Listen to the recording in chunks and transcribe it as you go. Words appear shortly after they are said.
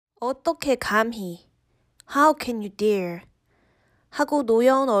어떻게 감히? How can you dare? 하고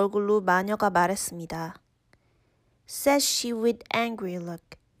노여운 얼굴로 마녀가 말했습니다. Said she with angry look.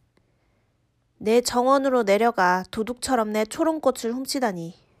 내 정원으로 내려가 도둑처럼 내 초롱꽃을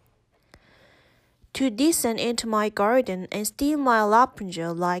훔치다니. To descend into my garden and steal my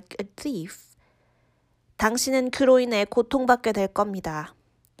Rapunzel like a thief. 당신은 그로 인해 고통받게 될 겁니다.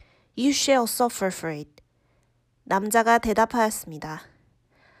 You shall suffer for it. 남자가 대답하였습니다.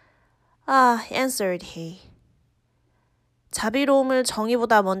 Ah, answered he. 자비로움을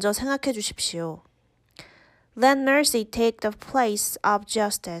정의보다 먼저 생각해 주십시오. Let mercy take the place of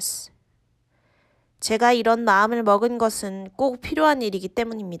justice. 제가 이런 마음을 먹은 것은 꼭 필요한 일이기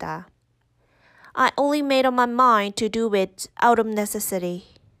때문입니다. I only made up my mind to do it out of necessity.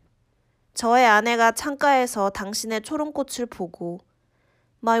 저의 아내가 창가에서 당신의 초롱꽃을 보고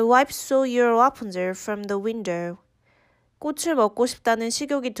My wife saw your Rapunzel from the window. 꽃을 먹고 싶다는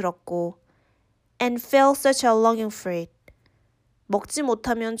식욕이 들었고 and felt such a longing for it. 먹지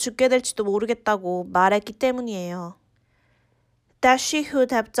못하면 죽게 될지도 모르겠다고 말했기 때문이에요. That she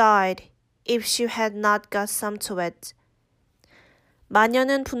would have died if she had not got some to it.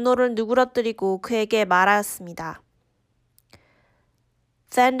 마녀는 분노를 누그러뜨리고 그에게 말하였습니다.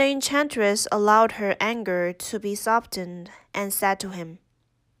 Then the enchantress allowed her anger to be softened and said to him,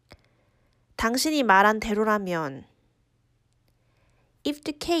 당신이 말한 대로라면 If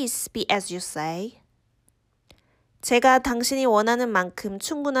the case be as you say, 제가 당신이 원하는 만큼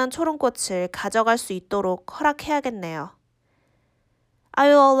충분한 초롱꽃을 가져갈 수 있도록 허락해야겠네요. I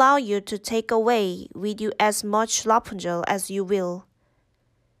will allow you to take away with you as much Rapunzel as you will.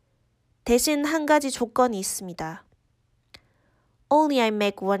 대신 한 가지 조건이 있습니다. Only I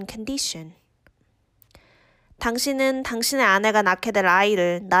make one condition. 당신은 당신의 아내가 낳게 될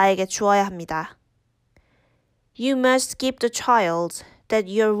아이를 나에게 주어야 합니다. You must keep the child that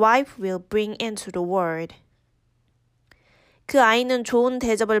your wife will bring into the world. 그 아이는 좋은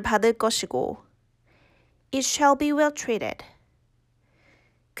대접을 받을 것이고 It shall be well treated.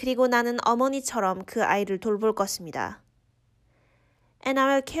 그리고 나는 어머니처럼 그 아이를 돌볼 것입니다. And I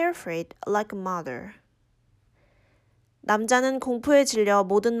will care for it like a mother. 남자는 공포에 질려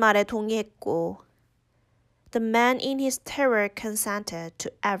모든 말에 동의했고 The man in his terror consented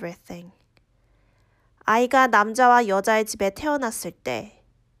to everything. 아이가 남자와 여자의 집에 태어났을 때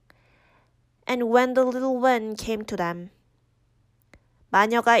And when the little one came to them.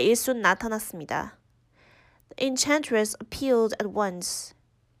 마녀가 일순 나타났습니다. The enchantress appealed at once.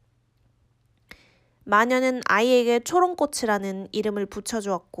 마녀는 아이에게 초롱꽃이라는 이름을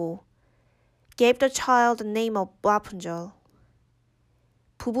붙여주었고 gave the child the name of Rapunzel.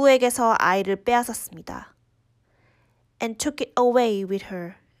 부부에게서 아이를 빼앗았습니다. And took it away with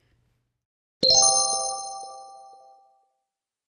her.